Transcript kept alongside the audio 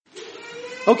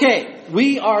Okay,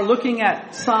 we are looking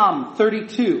at Psalm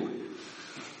 32.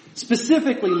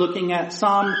 Specifically looking at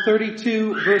Psalm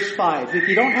 32 verse 5. If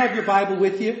you don't have your Bible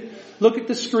with you, look at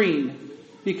the screen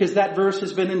because that verse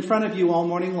has been in front of you all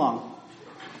morning long.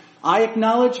 I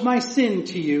acknowledge my sin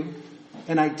to you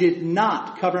and I did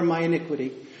not cover my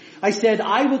iniquity. I said,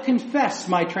 I will confess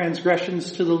my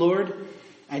transgressions to the Lord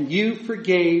and you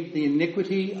forgave the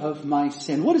iniquity of my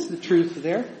sin. What is the truth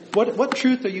there? What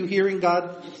truth are you hearing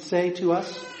God say to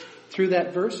us through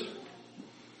that verse?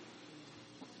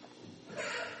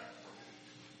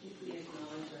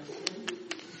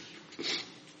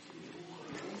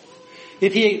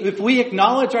 If we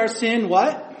acknowledge our sin,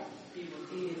 what?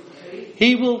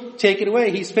 He will take it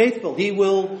away. He's faithful. He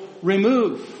will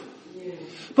remove.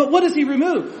 But what does he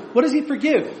remove? What does he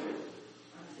forgive?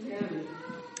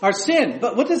 Our sin.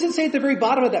 But what does it say at the very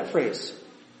bottom of that phrase?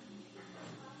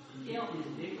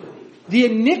 The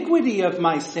iniquity of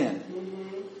my sin.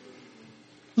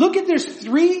 Look at, there's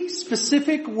 3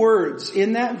 specific words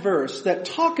in that verse that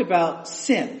talk about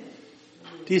sin.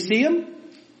 Do you see them?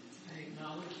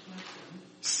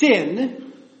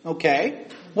 Sin. Okay.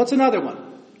 What's another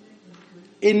one?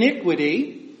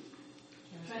 Iniquity.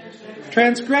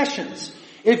 Transgressions.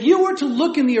 If you were to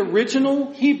look in the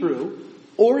original Hebrew,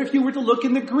 or if you were to look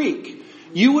in the Greek,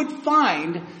 you would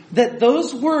find that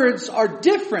those words are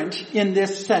different in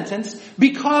this sentence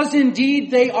because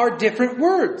indeed they are different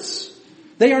words.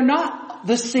 They are not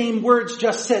the same words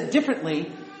just said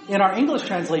differently in our English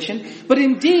translation, but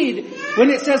indeed when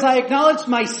it says I acknowledge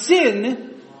my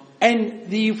sin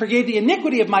and you forgave the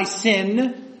iniquity of my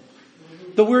sin,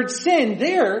 the word sin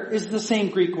there is the same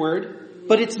Greek word,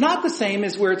 but it's not the same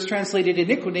as where it's translated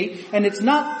iniquity, and it's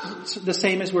not the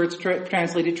same as where it's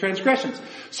translated transgressions.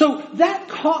 So that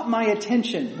caught my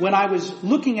attention when I was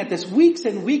looking at this weeks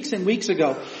and weeks and weeks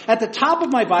ago. At the top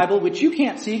of my Bible, which you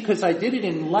can't see because I did it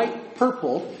in light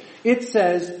purple, it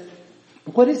says,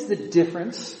 what is the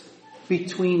difference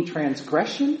between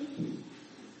transgression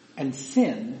and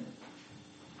sin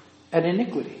and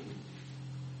iniquity?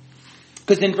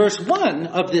 Because in verse 1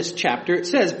 of this chapter it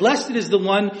says, blessed is the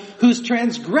one whose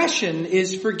transgression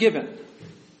is forgiven.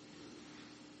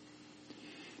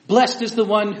 Blessed is the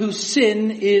one whose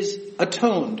sin is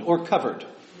atoned or covered.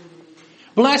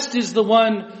 Blessed is the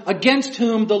one against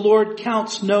whom the Lord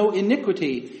counts no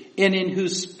iniquity and in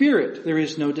whose spirit there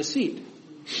is no deceit.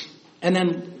 And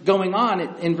then going on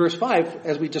in verse 5,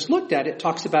 as we just looked at, it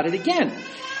talks about it again.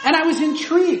 And I was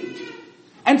intrigued.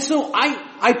 And so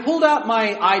I pulled out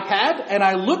my iPad and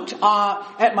I looked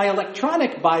at my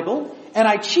electronic Bible and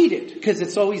I cheated because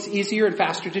it's always easier and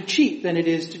faster to cheat than it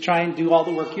is to try and do all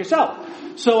the work yourself.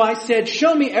 So I said,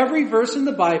 show me every verse in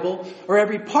the Bible or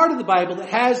every part of the Bible that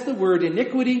has the word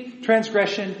iniquity,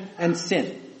 transgression, and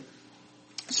sin.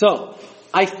 So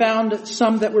I found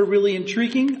some that were really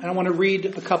intriguing, and I want to read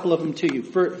a couple of them to you.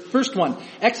 First one,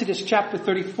 Exodus chapter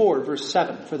 34, verse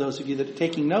 7, for those of you that are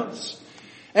taking notes.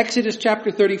 Exodus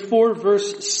chapter 34,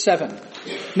 verse 7.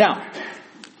 Now,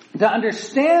 to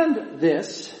understand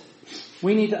this,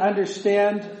 we need to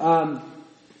understand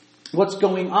what's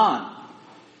going on.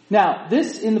 Now,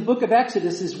 this in the book of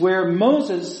Exodus is where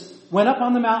Moses went up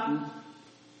on the mountain,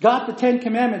 got the 10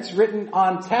 Commandments written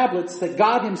on tablets that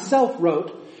God himself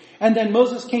wrote, and then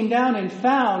Moses came down and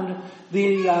found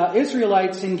the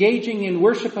Israelites engaging in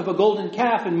worship of a golden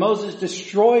calf, and Moses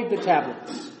destroyed the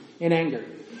tablets in anger.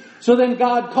 So then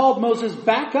God called Moses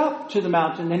back up to the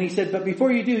mountain and he said, but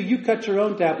before you do, you cut your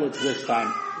own tablets this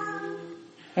time.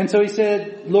 And so he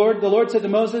said, the Lord said to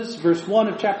Moses, verse 1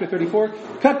 of chapter 34,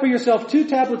 cut for yourself 2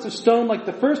 tablets of stone like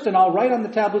the first, and I'll write on the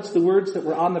tablets the words that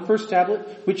were on the first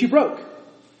tablet, which you broke.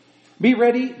 Be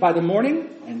ready by the morning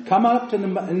and come up in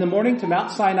the morning to Mount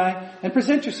Sinai and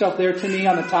present yourself there to me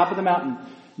on the top of the mountain.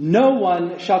 No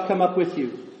one shall come up with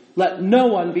you. Let no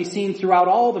one be seen throughout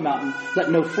all the mountain. Let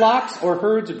no flocks or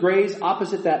herds graze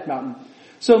opposite that mountain.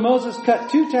 So Moses cut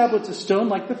 2 tablets of stone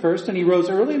like the first, and he rose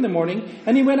early in the morning,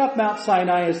 and he went up Mount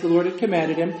Sinai as the Lord had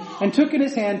commanded him, and took in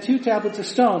his hand 2 tablets of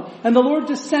stone. And the Lord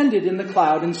descended in the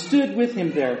cloud and stood with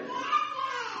him there,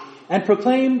 and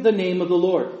proclaimed the name of the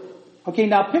Lord. Okay,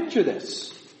 now picture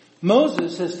this.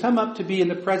 Moses has come up to be in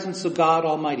the presence of God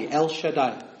Almighty, El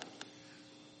Shaddai.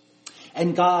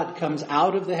 And God comes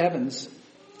out of the heavens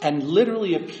and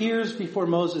literally appears before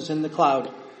Moses in the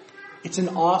cloud. It's an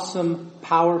awesome,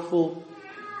 powerful,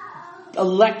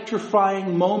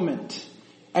 electrifying moment.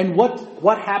 And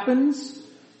what happens?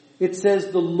 It says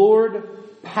the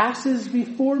Lord passes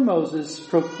before Moses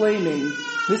proclaiming,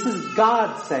 this is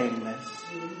God saying this,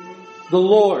 the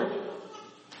Lord,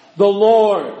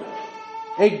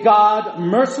 a God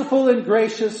merciful and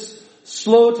gracious,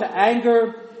 slow to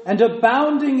anger, and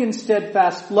abounding in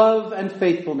steadfast love and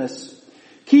faithfulness,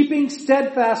 keeping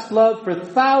steadfast love for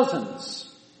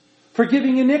thousands,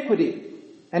 forgiving iniquity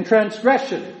and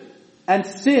transgression and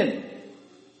sin,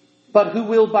 but who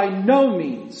will by no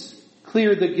means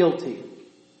clear the guilty,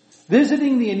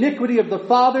 visiting the iniquity of the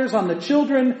fathers on the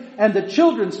children and the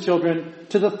children's children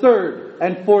to the third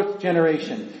and fourth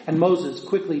generation. And Moses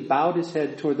quickly bowed his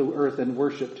head toward the earth and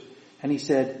worshipped. And he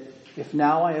said, if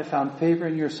now I have found favor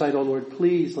in your sight, O Lord,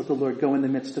 please let the Lord go in the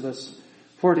midst of us.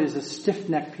 For it is a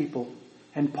stiff-necked people,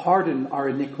 and pardon our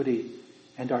iniquity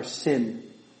and our sin,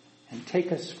 and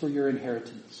take us for your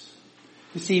inheritance.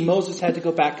 You see, Moses had to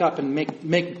go back up and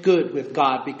make good with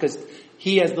God, because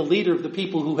he, as the leader of the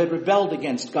people who had rebelled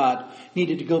against God,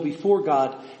 needed to go before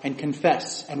God and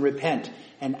confess and repent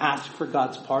and ask for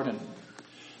God's pardon.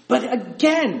 But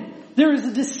again, there is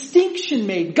a distinction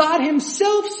made. God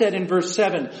himself said in verse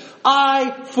 7,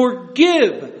 I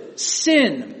forgive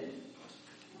sin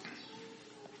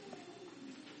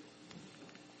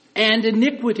and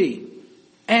iniquity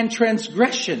and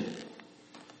transgression.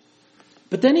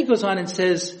 But then he goes on and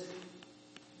says,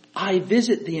 I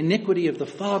visit the iniquity of the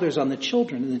fathers on the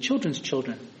children and the children's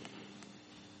children.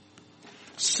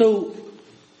 So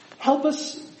help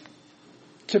us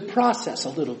to process a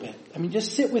little bit. I mean,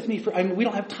 just sit with me we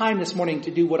don't have time this morning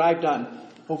to do what I've done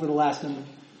over the last number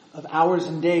of hours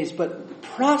and days, but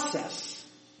process.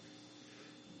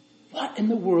 What in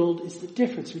the world is the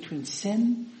difference between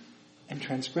sin and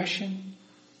transgression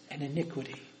and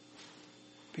iniquity?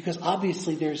 Because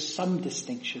obviously there's some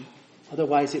distinction.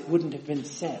 Otherwise it wouldn't have been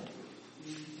said.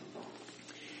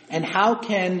 And how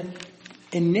can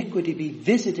iniquity be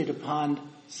visited upon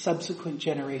subsequent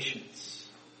generations?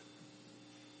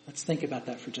 Let's think about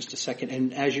that for just a second.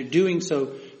 And as you're doing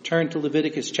so, turn to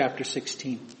Leviticus chapter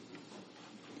 16.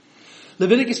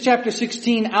 Leviticus chapter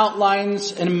 16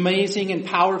 outlines an amazing and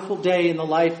powerful day in the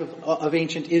life of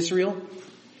ancient Israel.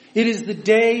 It is the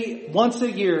day once a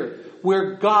year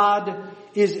where God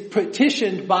is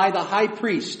petitioned by the high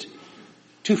priest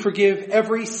to forgive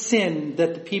every sin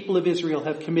that the people of Israel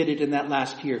have committed in that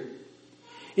last year.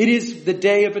 It is the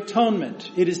Day of Atonement.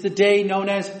 It is the day known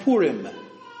as Purim.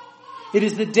 It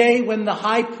is the day when the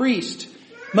high priest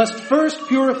must first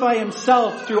purify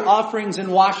himself through offerings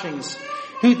and washings,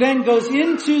 who then goes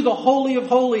into the Holy of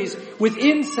Holies with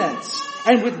incense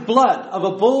and with blood of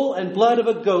a bull and blood of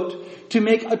a goat to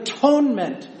make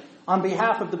atonement on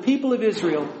behalf of the people of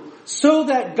Israel, so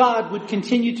that God would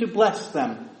continue to bless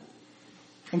them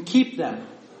and keep them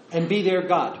and be their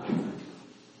God.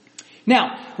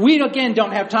 Now, we again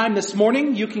don't have time this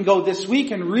morning. You can go this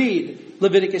week and read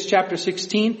Leviticus chapter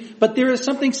 16, but there is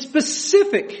something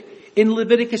specific in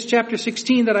Leviticus chapter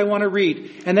 16 that I want to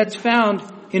read, and that's found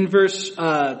in verse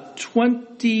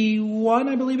 21,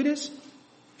 I believe it is.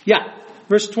 Yeah,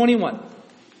 verse 21.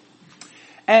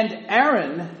 And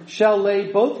Aaron shall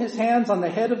lay both his hands on the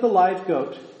head of the live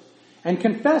goat, and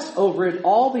confess over it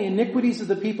all the iniquities of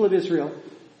the people of Israel,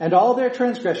 and all their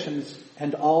transgressions,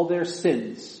 and all their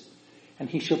sins. And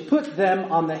he shall put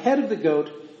them on the head of the goat,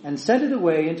 and send it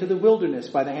away into the wilderness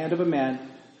by the hand of a man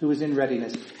who is in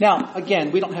readiness. Now,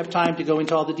 again, we don't have time to go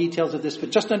into all the details of this,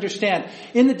 but just understand,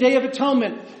 in the Day of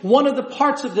Atonement, one of the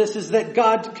parts of this is that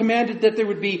God commanded that there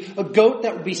would be a goat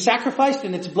that would be sacrificed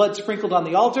and its blood sprinkled on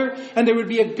the altar, and there would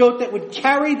be a goat that would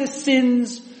carry the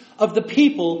sins of the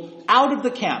people out of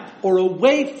the camp or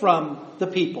away from the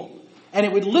people. And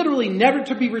it would literally never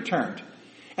to be returned.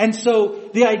 And so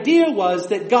the idea was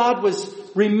that God was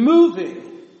removing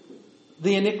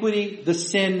the iniquity, the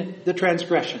sin, the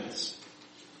transgressions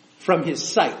from his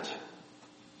sight,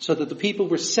 so that the people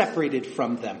were separated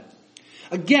from them.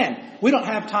 Again, we don't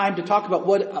have time to talk about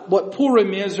what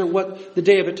Purim is or what the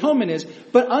Day of Atonement is,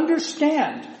 but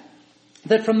understand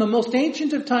that from the most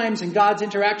ancient of times in God's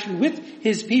interaction with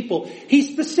his people,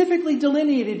 he specifically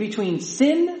delineated between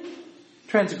sin,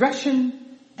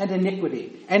 transgression, and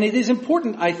iniquity. And it is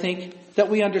important, I think, that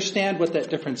we understand what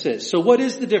that difference is. So what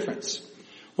is the difference?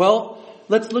 Well,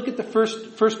 let's look at the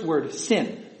first word,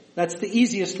 sin. That's the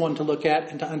easiest one to look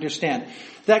at and to understand.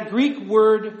 That Greek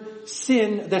word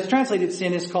sin, that's translated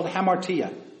sin, is called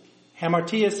hamartia.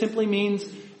 Hamartia simply means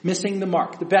missing the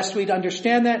mark. The best way to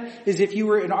understand that is if you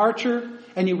were an archer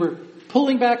and you were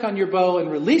pulling back on your bow and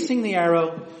releasing the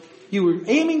arrow, you were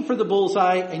aiming for the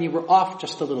bullseye and you were off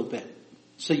just a little bit.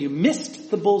 So you missed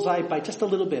the bullseye by just a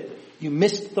little bit. You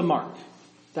missed the mark.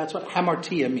 That's what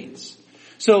hamartia means.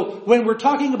 So when we're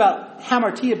talking about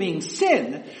hamartia being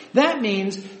sin, that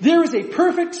means there is a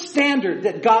perfect standard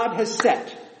that God has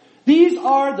set. These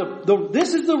are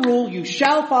this is the rule. You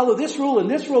shall follow this rule and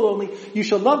this rule only. You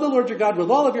shall love the Lord your God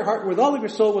with all of your heart, with all of your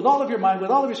soul, with all of your mind,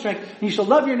 with all of your strength. And you shall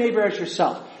love your neighbor as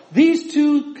yourself. These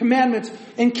 2 commandments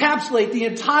encapsulate the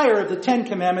entire of the 10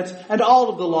 commandments and all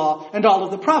of the law and all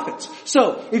of the prophets.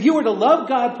 So, if you were to love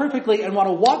God perfectly and want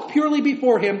to walk purely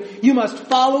before Him, you must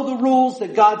follow the rules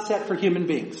that God set for human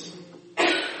beings.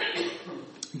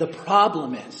 The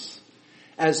problem is,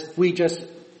 as we just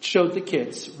showed the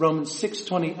kids, Romans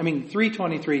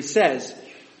 3:23 says,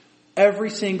 every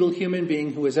single human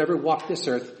being who has ever walked this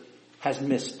earth has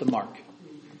missed the mark.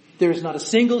 There is not a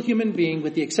single human being,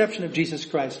 with the exception of Jesus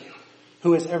Christ,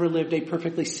 who has ever lived a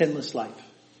perfectly sinless life.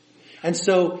 And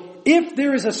so, if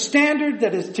there is a standard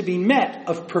that is to be met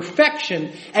of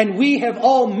perfection, and we have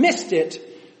all missed it,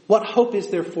 what hope is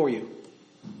there for you?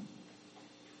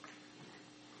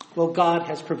 Well, God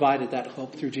has provided that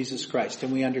hope through Jesus Christ,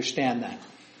 and we understand that.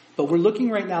 But we're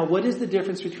looking right now, what is the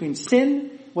difference between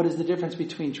sin, what is the difference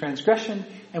between transgression,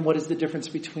 and what is the difference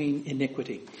between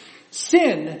iniquity?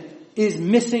 Sin is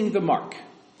missing the mark.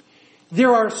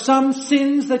 There are some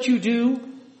sins that you do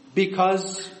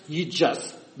because you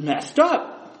just messed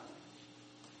up.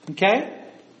 Okay?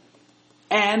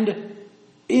 And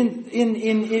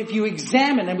if you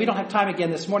examine, and we don't have time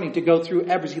again this morning to go through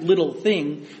every little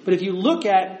thing, but if you look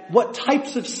at what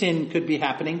types of sin could be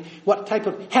happening, what type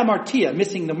of hamartia,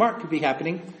 missing the mark, could be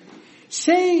happening,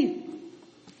 say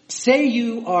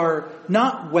you are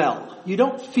not well. You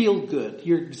don't feel good.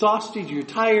 You're exhausted. You're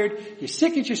tired. You're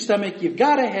sick at your stomach. You've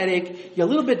got a headache. You're a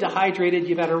little bit dehydrated.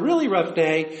 You've had a really rough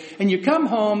day. And you come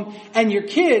home and your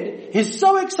kid is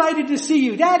so excited to see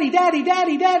you. Daddy, daddy,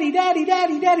 daddy, daddy, daddy,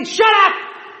 daddy, daddy. Shut up!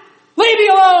 Leave me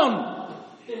alone!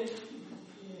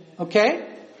 Okay?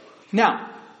 Now,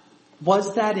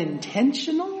 was that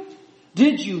intentional?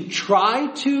 Did you try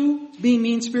to be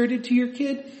mean-spirited to your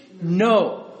kid?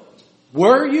 No.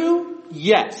 Were you?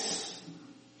 Yes.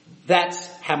 That's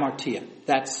hamartia.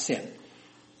 That's sin.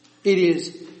 It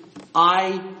is,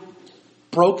 I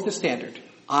broke the standard.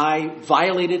 I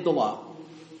violated the law.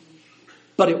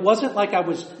 But it wasn't like I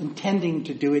was intending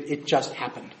to do it. It just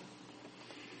happened.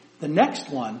 The next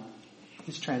one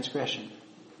is transgression.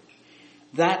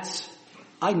 That's,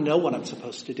 I know what I'm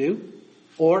supposed to do,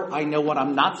 or I know what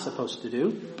I'm not supposed to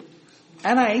do,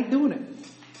 and I ain't doing it.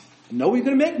 Nobody's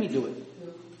going to make me do it.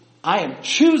 I am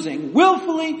choosing,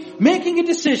 willfully making a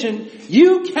decision.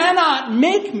 You cannot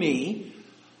make me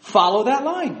follow that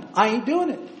line. I ain't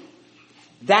doing it.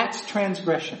 That's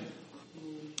transgression.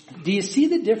 Do you see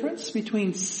the difference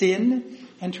between sin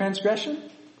and transgression?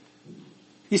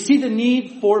 You see the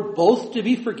need for both to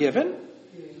be forgiven?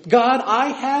 God, I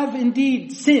have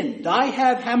indeed sinned. I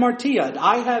have hamartia.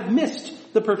 I have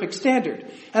missed the perfect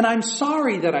standard. And I'm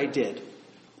sorry that I did.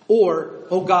 Or,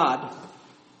 oh God,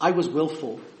 I was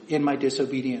willful in my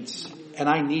disobedience, and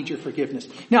I need your forgiveness.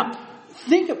 Now,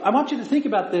 I want you to think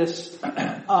about this.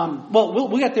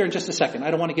 We'll get there in just a second.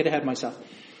 I don't want to get ahead of myself.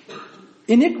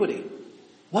 Iniquity.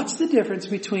 What's the difference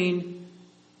between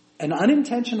an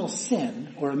unintentional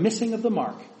sin or a missing of the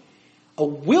mark, a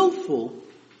willful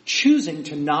choosing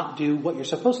to not do what you're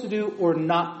supposed to do, or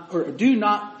do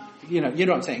not, you know what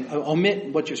I'm saying,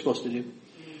 omit what you're supposed to do?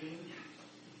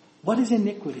 What is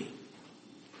iniquity?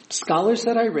 Scholars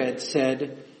that I read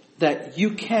said that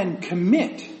you can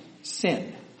commit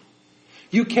sin.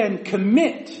 You can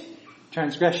commit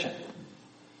transgression.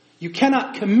 You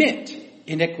cannot commit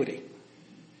iniquity.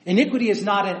 Iniquity is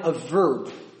not a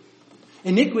verb.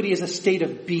 Iniquity is a state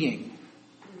of being.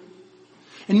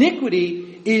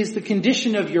 Iniquity is the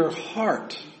condition of your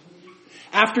heart.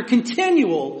 After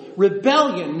continual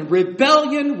rebellion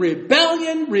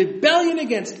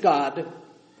against God,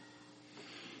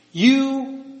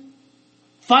 you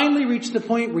finally reach the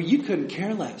point where you couldn't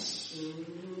care less.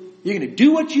 You're going to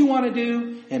do what you want to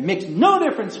do. It makes no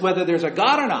difference whether there's a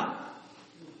God or not.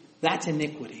 That's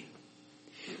iniquity.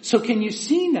 So can you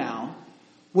see now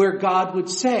where God would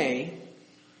say,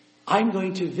 I'm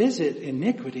going to visit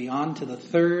iniquity onto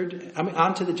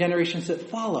the generations that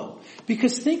follow.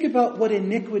 Because think about what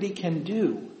iniquity can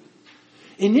do.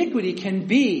 Iniquity can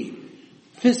be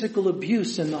physical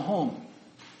abuse in the home.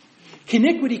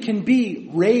 Iniquity can be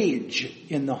rage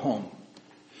in the home.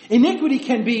 Iniquity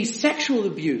can be sexual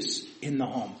abuse in the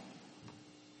home.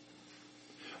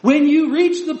 When you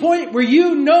reach the point where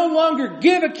you no longer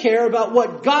give a care about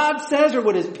what God says or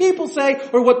what His people say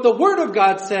or what the Word of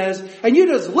God says, and you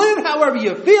just live however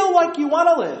you feel like you want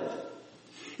to live.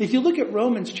 If you look at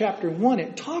Romans chapter 1,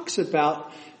 it talks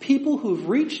about people who've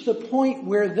reached the point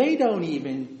where they don't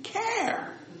even care.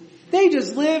 They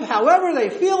just live however they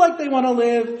feel like they want to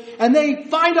live, and they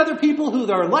find other people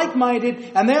who are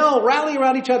like-minded, and they all rally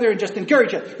around each other and just encourage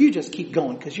each other. You just keep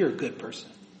going because you're a good person.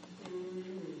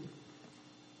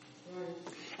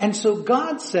 And so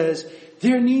God says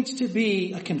there needs to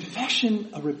be a confession,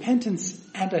 a repentance,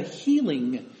 and a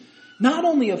healing, not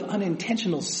only of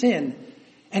unintentional sin,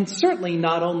 and certainly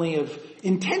not only of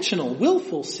intentional,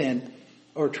 willful sin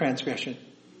or transgression,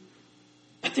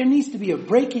 but there needs to be a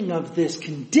breaking of this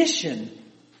condition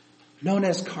known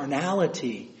as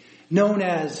carnality, known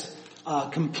as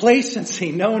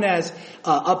complacency, known as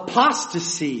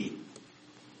apostasy.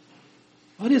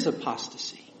 What is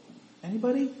apostasy?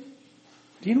 Anybody?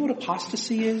 Do you know what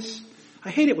apostasy is? I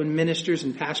hate it when ministers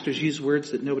and pastors use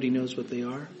words that nobody knows what they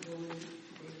are.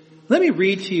 Let me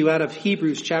read to you out of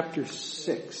Hebrews chapter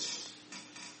 6,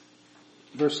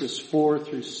 verses 4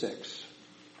 through 6.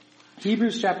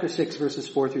 Hebrews chapter 6, verses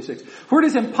 4 through 6. For it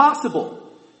is impossible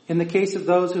in the case of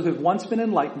those who have once been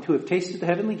enlightened, who have tasted the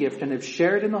heavenly gift and have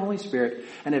shared in the Holy Spirit,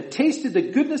 and have tasted the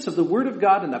goodness of the Word of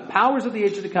God and the powers of the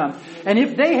age to come. And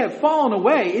if they have fallen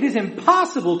away, it is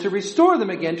impossible to restore them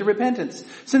again to repentance,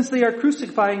 since they are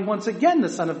crucifying once again the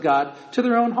Son of God to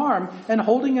their own harm and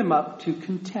holding him up to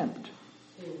contempt.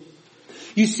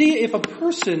 You see, if a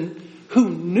person who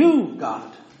knew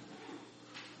God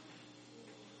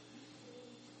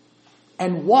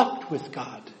and walked with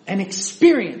God and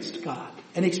experienced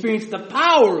the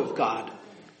power of God,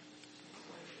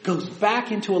 goes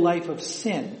back into a life of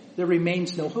sin, there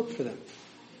remains no hope for them.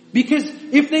 Because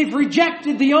if they've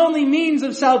rejected the only means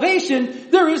of salvation,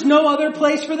 there is no other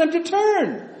place for them to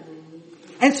turn.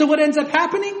 And so what ends up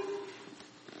happening?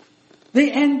 They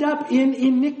end up in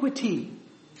iniquity,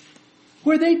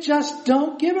 where they just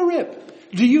don't give a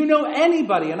rip. Do you know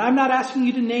anybody, and I'm not asking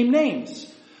you to name names,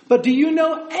 but do you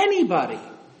know anybody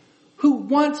who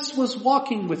once was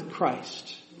walking with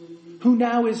Christ, who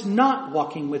now is not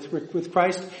walking with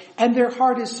Christ, and their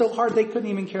heart is so hard they couldn't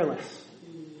even care less?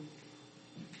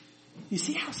 You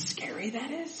see how scary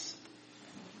that is?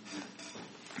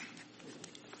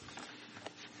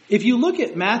 If you look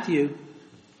at Matthew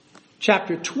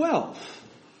chapter 12,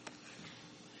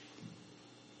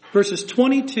 verses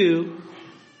 22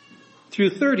 through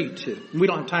 32. We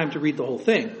don't have time to read the whole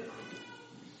thing.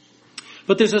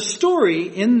 But there's a story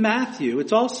in Matthew,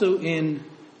 it's also in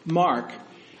Mark,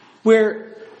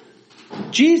 where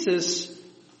Jesus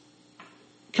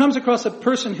comes across a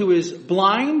person who is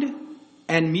blind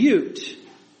and mute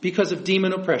because of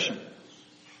demon oppression.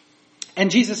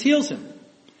 And Jesus heals him.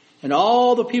 And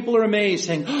all the people are amazed,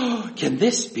 saying, "Oh, can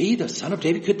this be the Son of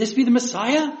David? Could this be the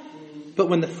Messiah?" But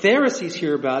when the Pharisees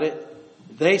hear about it,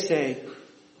 they say,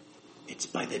 "It's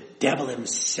by the devil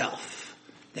himself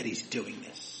that he's doing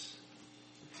this."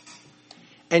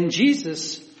 And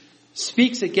Jesus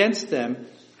speaks against them.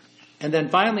 And then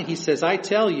finally he says, "I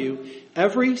tell you,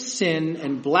 every sin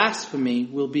and blasphemy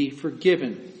will be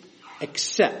forgiven,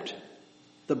 except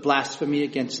the blasphemy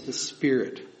against the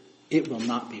Spirit. It will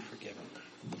not be forgiven."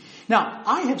 Now,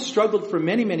 I have struggled for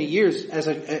many, many years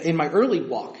in my early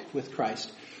walk with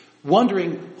Christ,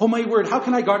 wondering, oh my word, how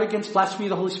can I guard against blasphemy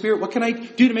of the Holy Spirit? What can I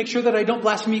do to make sure that I don't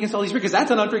blaspheme against the Holy Spirit? Because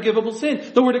that's an unforgivable sin.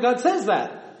 The Word of God says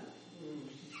that.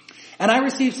 And I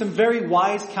received some very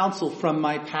wise counsel from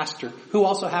my pastor, who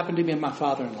also happened to be my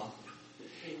father-in-law.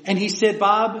 And he said,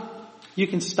 "Bob, you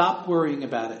can stop worrying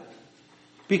about it.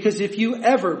 Because if you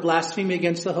ever blaspheme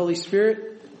against the Holy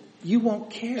Spirit, you won't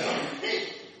care.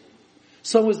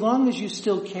 So as long as you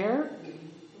still care,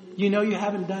 you know you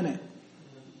haven't done it."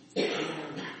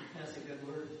 That's a good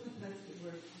word.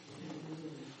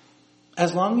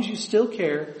 As long as you still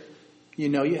care, you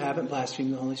know you haven't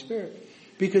blasphemed the Holy Spirit.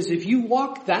 Because if you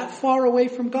walk that far away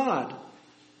from God,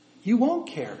 you won't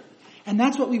care. And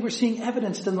that's what we were seeing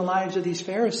evidenced in the lives of these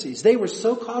Pharisees. They were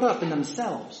so caught up in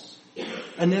themselves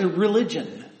and their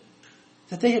religion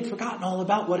that they had forgotten all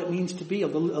about what it means to be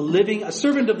a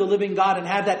servant of the living God and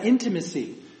have that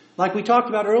intimacy. Like we talked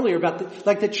about earlier, about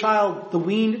the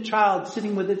weaned child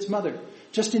sitting with its mother,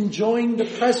 just enjoying the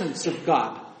presence of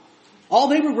God. All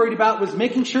they were worried about was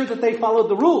making sure that they followed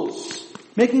the rules,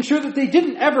 making sure that they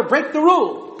didn't ever break the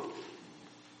rule,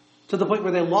 to the point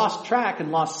where they lost track and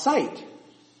lost sight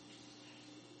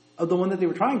of the one that they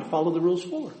were trying to follow the rules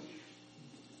for,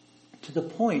 to the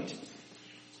point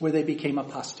where they became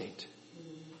apostate.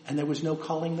 And there was no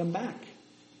calling them back.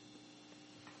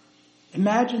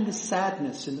 Imagine the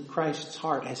sadness in Christ's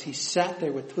heart as he sat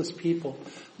there with those people,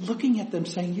 looking at them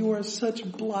saying, "You are such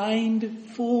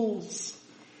blind fools.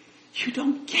 You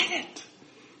don't get it.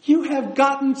 You have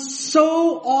gotten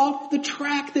so off the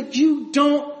track that you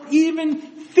don't even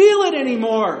feel it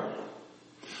anymore.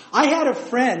 I had a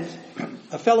friend,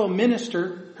 a fellow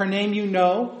minister, her name you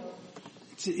know,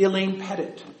 it's Elaine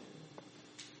Pettit.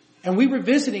 And we were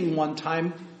visiting one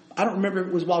time. I don't remember if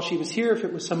it was while she was here, if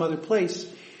it was some other place.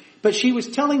 But she was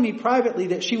telling me privately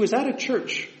that she was at a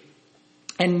church.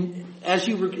 And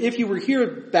if you were here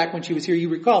back when she was here, you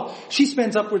recall, she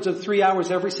spends upwards of 3 hours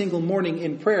every single morning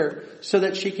in prayer so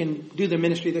that she can do the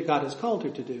ministry that God has called her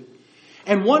to do.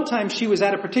 And one time she was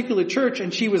at a particular church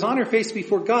and she was on her face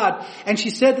before God, and she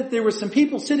said that there were some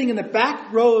people sitting in the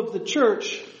back row of the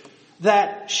church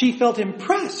that she felt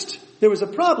impressed. There was a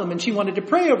problem and she wanted to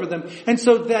pray over them. And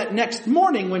so that next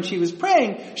morning when she was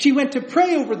praying, she went to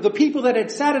pray over the people that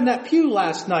had sat in that pew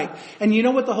last night. And you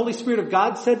know what the Holy Spirit of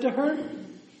God said to her?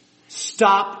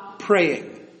 Stop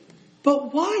praying.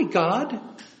 But why, God?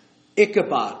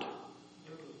 Ichabod.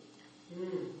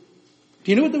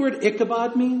 Do you know what the word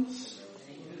Ichabod means?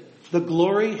 The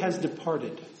glory has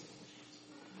departed.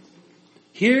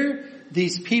 Here,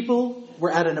 these people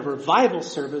were at a revival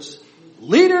service,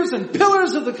 leaders and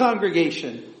pillars of the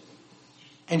congregation.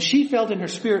 And she felt in her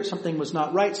spirit something was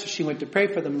not right, so she went to pray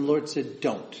for them. And the Lord said,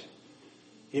 don't.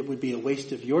 It would be a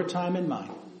waste of your time and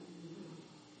mine.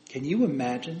 Can you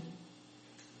imagine?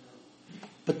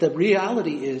 But the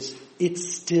reality is, it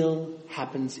still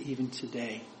happens even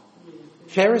today.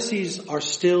 Pharisees are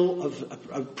still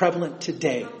prevalent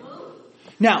today.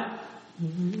 Now,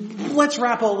 let's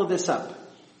wrap all of this up.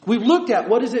 We've looked at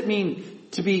what does it mean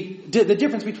to be the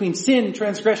difference between sin,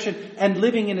 transgression, and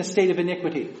living in a state of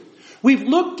iniquity. We've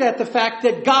looked at the fact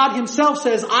that God himself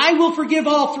says, I will forgive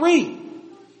all three.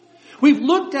 We've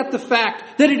looked at the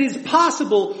fact that it is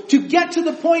possible to get to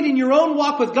the point in your own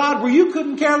walk with God where you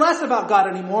couldn't care less about God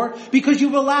anymore because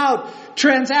you've allowed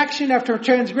transaction after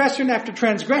transgression after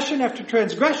transgression after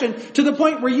transgression to the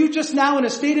point where you're just now in a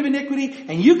state of iniquity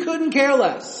and you couldn't care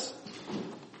less.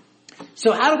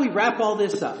 So how do we wrap all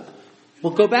this up?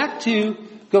 We'll go back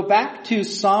to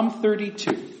Psalm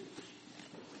 32.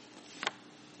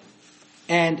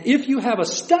 And if you have a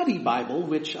study Bible,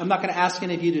 which I'm not going to ask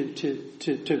any of you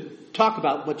to talk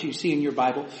about what you see in your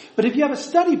Bible, but if you have a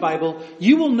study Bible,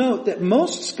 you will note that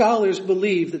most scholars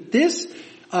believe that this,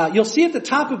 you'll see at the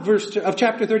top of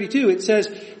chapter 32, it says,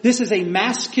 this is a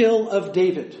maskil of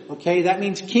David. Okay, that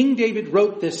means King David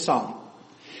wrote this psalm.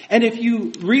 And if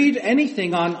you read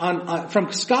anything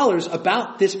from scholars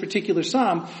about this particular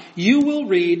psalm, you will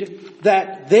read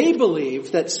that they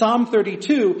believe that Psalm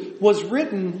 32 was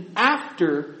written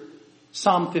after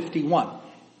Psalm 51.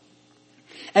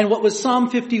 And what was Psalm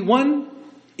 51?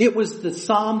 It was the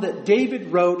psalm that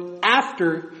David wrote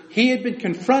after he had been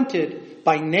confronted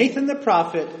by Nathan the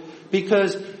prophet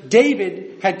because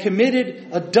David had committed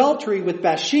adultery with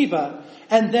Bathsheba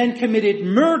and then committed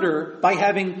murder by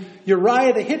having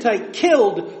Uriah the Hittite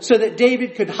killed so that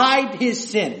David could hide his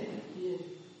sin.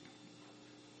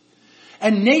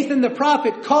 And Nathan the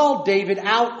prophet called David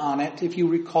out on it, if you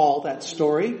recall that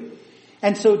story.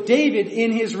 And so David,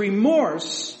 in his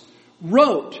remorse,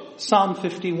 wrote Psalm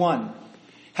 51.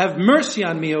 Have mercy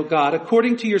on me, O God,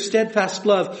 according to your steadfast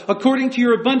love, according to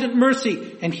your abundant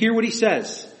mercy. And hear what he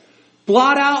says.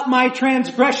 Blot out my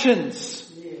transgressions.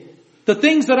 The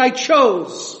things that I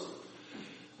chose.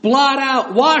 Blot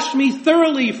out, wash me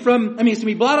thoroughly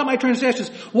blot out my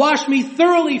transgressions. Wash me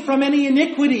thoroughly from any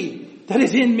iniquity that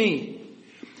is in me.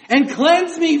 And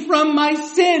cleanse me from my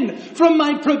sin, from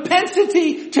my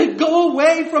propensity to go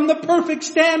away from the perfect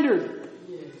standard.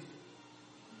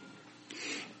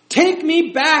 Take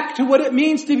me back to what it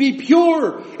means to be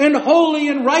pure and holy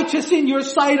and righteous in your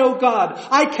sight, O God.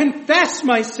 I confess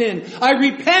my sin. I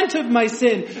repent of my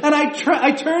sin. And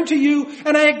I turn to you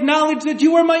and I acknowledge that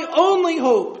you are my only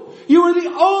hope. You are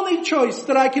the only choice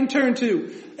that I can turn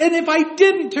to. And if I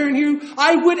didn't turn to you,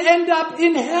 I would end up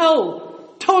in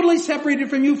hell, totally separated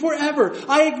from you forever.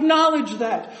 I acknowledge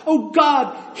that. Oh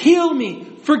God, heal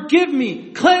me, forgive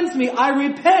me, cleanse me. I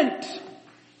repent.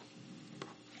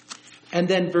 And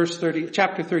then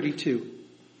chapter 32,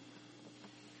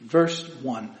 verse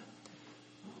 1.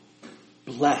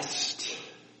 Blessed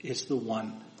is the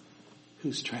one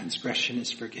whose transgression is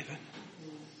forgiven,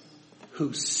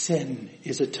 whose sin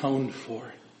is atoned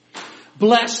for.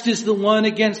 Blessed is the one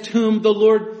against whom the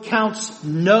Lord counts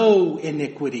no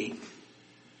iniquity,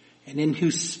 and in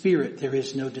whose spirit there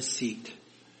is no deceit.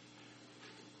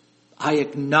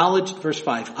 Verse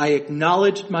 5, I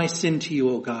acknowledged my sin to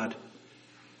you, O God.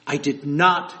 I did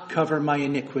not cover my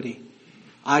iniquity.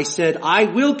 I said, I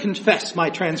will confess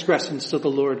my transgressions to the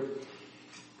Lord.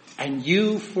 And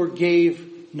you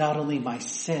forgave not only my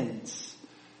sins,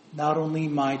 not only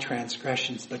my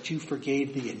transgressions, but you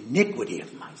forgave the iniquity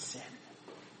of my sin.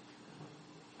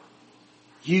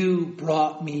 You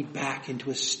brought me back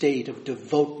into a state of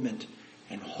devotement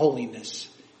and holiness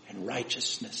and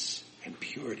righteousness and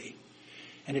purity.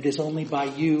 And it is only by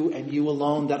you and you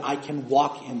alone that I can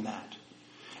walk in that.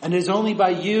 And it is only by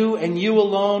you and you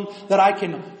alone that I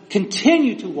can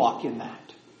continue to walk in that.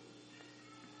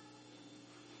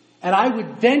 And I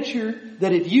would venture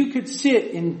that if you could sit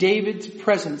in David's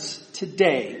presence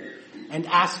today and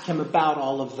ask him about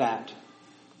all of that,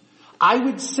 I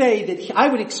would say that I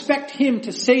would expect him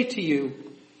to say to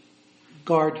you,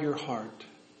 guard your heart.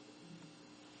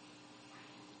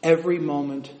 Every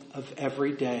moment of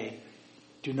every day,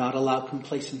 do not allow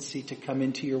complacency to come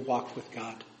into your walk with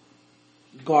God.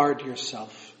 Guard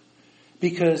yourself.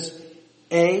 Because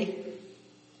A,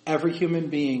 every human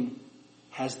being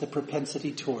has the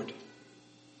propensity toward.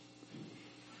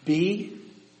 B,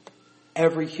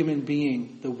 every human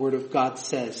being, the Word of God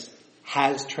says,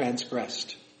 has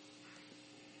transgressed.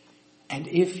 And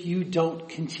if you don't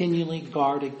continually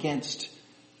guard against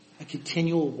a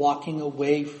continual walking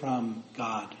away from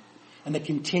God and the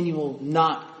continual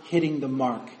not hitting the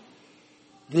mark,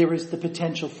 there is the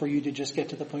potential for you to just get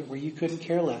to the point where you couldn't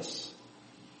care less.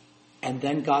 And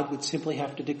then God would simply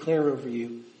have to declare over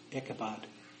you, Ichabod.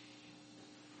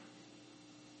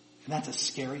 And that's a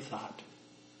scary thought.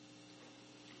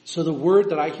 So the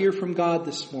word that I hear from God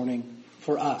this morning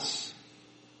for us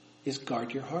is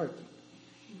guard your heart.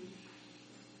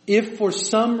 If for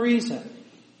some reason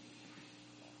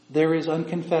there is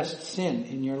unconfessed sin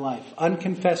in your life,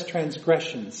 unconfessed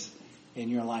transgressions in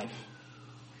your life,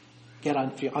 get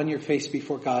on your face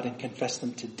before God and confess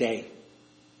them today.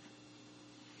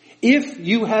 If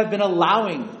you have been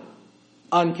allowing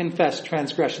unconfessed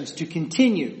transgressions to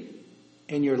continue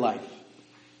in your life,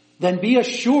 then be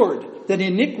assured that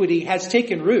iniquity has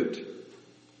taken root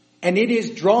and it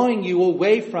is drawing you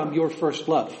away from your first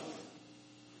love.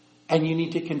 And you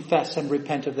need to confess and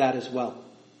repent of that as well.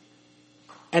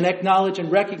 And acknowledge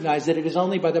and recognize that it is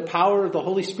only by the power of the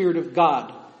Holy Spirit of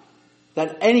God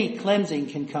that any cleansing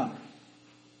can come.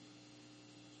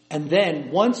 And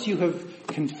then, once you have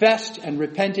confessed and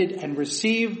repented and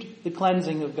received the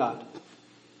cleansing of God,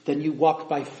 then you walk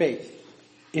by faith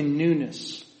in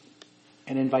newness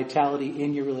and in vitality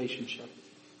in your relationship.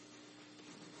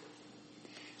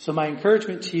 So my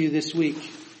encouragement to you this week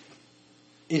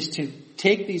is to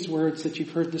take these words that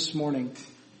you've heard this morning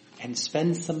and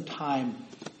spend some time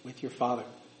with your Father.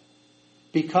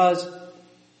 Because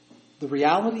the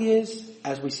reality is,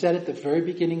 as we said at the very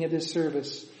beginning of this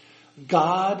service,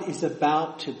 God is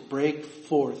about to break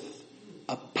forth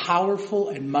a powerful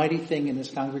and mighty thing in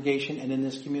this congregation and in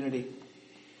this community.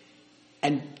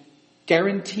 And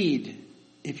guaranteed,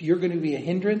 if you're going to be a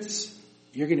hindrance,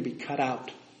 you're going to be cut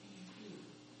out.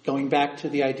 Going back to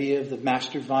the idea of the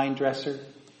master vine dresser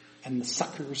and the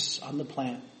suckers on the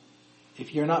plant.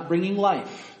 If you're not bringing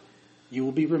life, you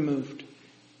will be removed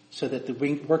so that the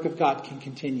work of God can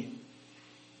continue.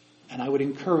 And I would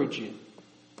encourage you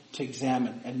to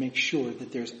examine and make sure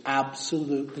that there's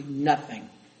absolutely nothing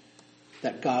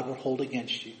that God will hold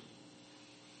against you.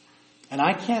 And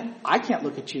I can't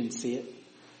look at you and see it.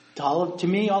 To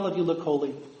me, all of you look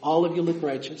holy. All of you look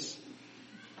righteous.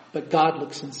 But God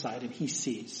looks inside and He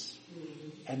sees.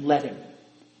 And let Him.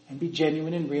 And be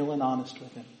genuine and real and honest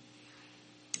with Him.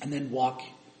 And then walk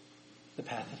the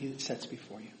path that He sets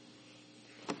before you.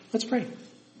 Let's pray.